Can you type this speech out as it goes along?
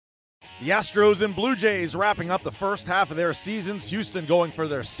The Astros and Blue Jays wrapping up the first half of their seasons. Houston going for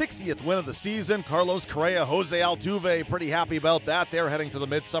their 60th win of the season. Carlos Correa, Jose Altuve, pretty happy about that. They're heading to the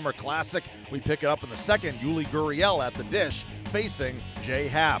Midsummer Classic. We pick it up in the second. Yuli Gurriel at the dish, facing Jay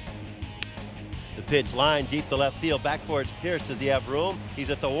Happ. The pitch line deep to left field. Back for it's Pierce. Does he have room?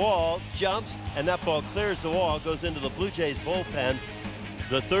 He's at the wall, jumps, and that ball clears the wall, goes into the Blue Jays bullpen.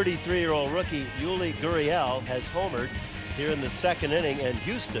 The 33-year-old rookie, Yuli Gurriel, has homered here in the second inning, and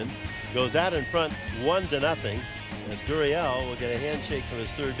Houston goes out in front 1-0 as Gurriel will get a handshake from his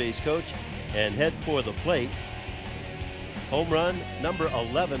third base coach and head for the plate. Home run number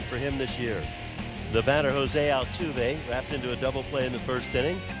 11 for him this year. The batter, Jose Altuve, wrapped into a double play in the first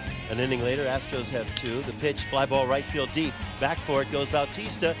inning. An inning later, Astros have two. The pitch, fly ball right field deep. Back for it goes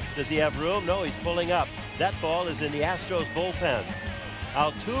Bautista. Does he have room? No, he's pulling up. That ball is in the Astros bullpen.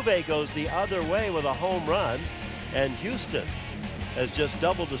 Altuve goes the other way with a home run, and Houston has just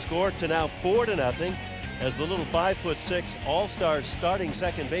doubled the score to now 4-0 as the little 5'6" all-star starting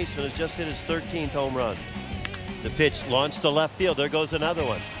second baseman has just hit his 13th home run. The pitch launched to left field. There goes another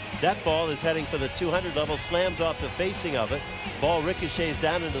one. That ball is heading for the 200 level, slams off the facing of it. Ball ricochets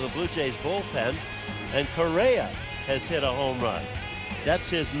down into the Blue Jays bullpen, and Correa has hit a home run. That's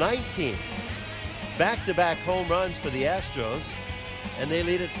his 19th. Back-to-back home runs for the Astros, and they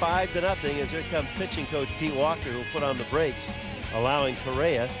lead it 5-0 as here comes pitching coach Pete Walker, who put on the brakes, allowing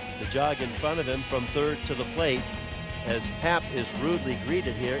Correa to jog in front of him from third to the plate as Happ is rudely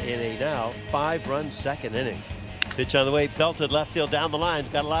greeted here in a now 5-run second inning. Pitch on the way, belted left field down the line.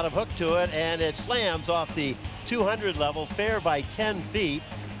 Got a lot of hook to it, and it slams off the 200 level, fair by 10 feet,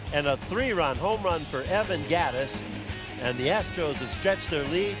 and a 3-run home run for Evan Gattis. And the Astros have stretched their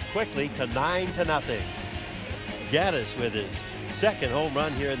lead quickly to 9-0. Gattis with his second home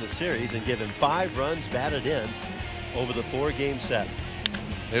run here in the series and given 5 runs batted in over the 4-game set.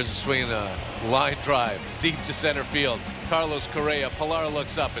 There's a swing and a line drive deep to center field. Carlos Correa, Pilar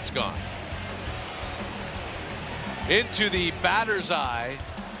looks up, it's gone. Into the batter's eye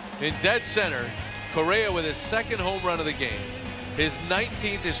in dead center, Correa with his second home run of the game, his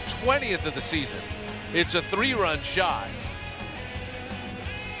 19th, his 20th of the season. It's a 3-run shot.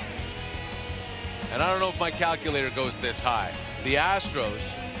 And I don't know if my calculator goes this high. The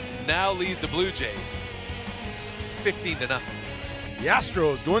Astros now lead the Blue Jays 15-0. The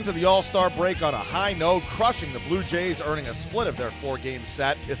Astros go into the All-Star break on a high note, crushing the Blue Jays, earning a split of their 4-game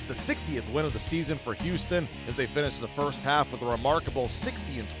set. It's the 60th win of the season for Houston as they finish the first half with a remarkable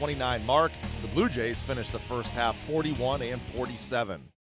 60-29 mark. The Blue Jays finished the first half 41-47.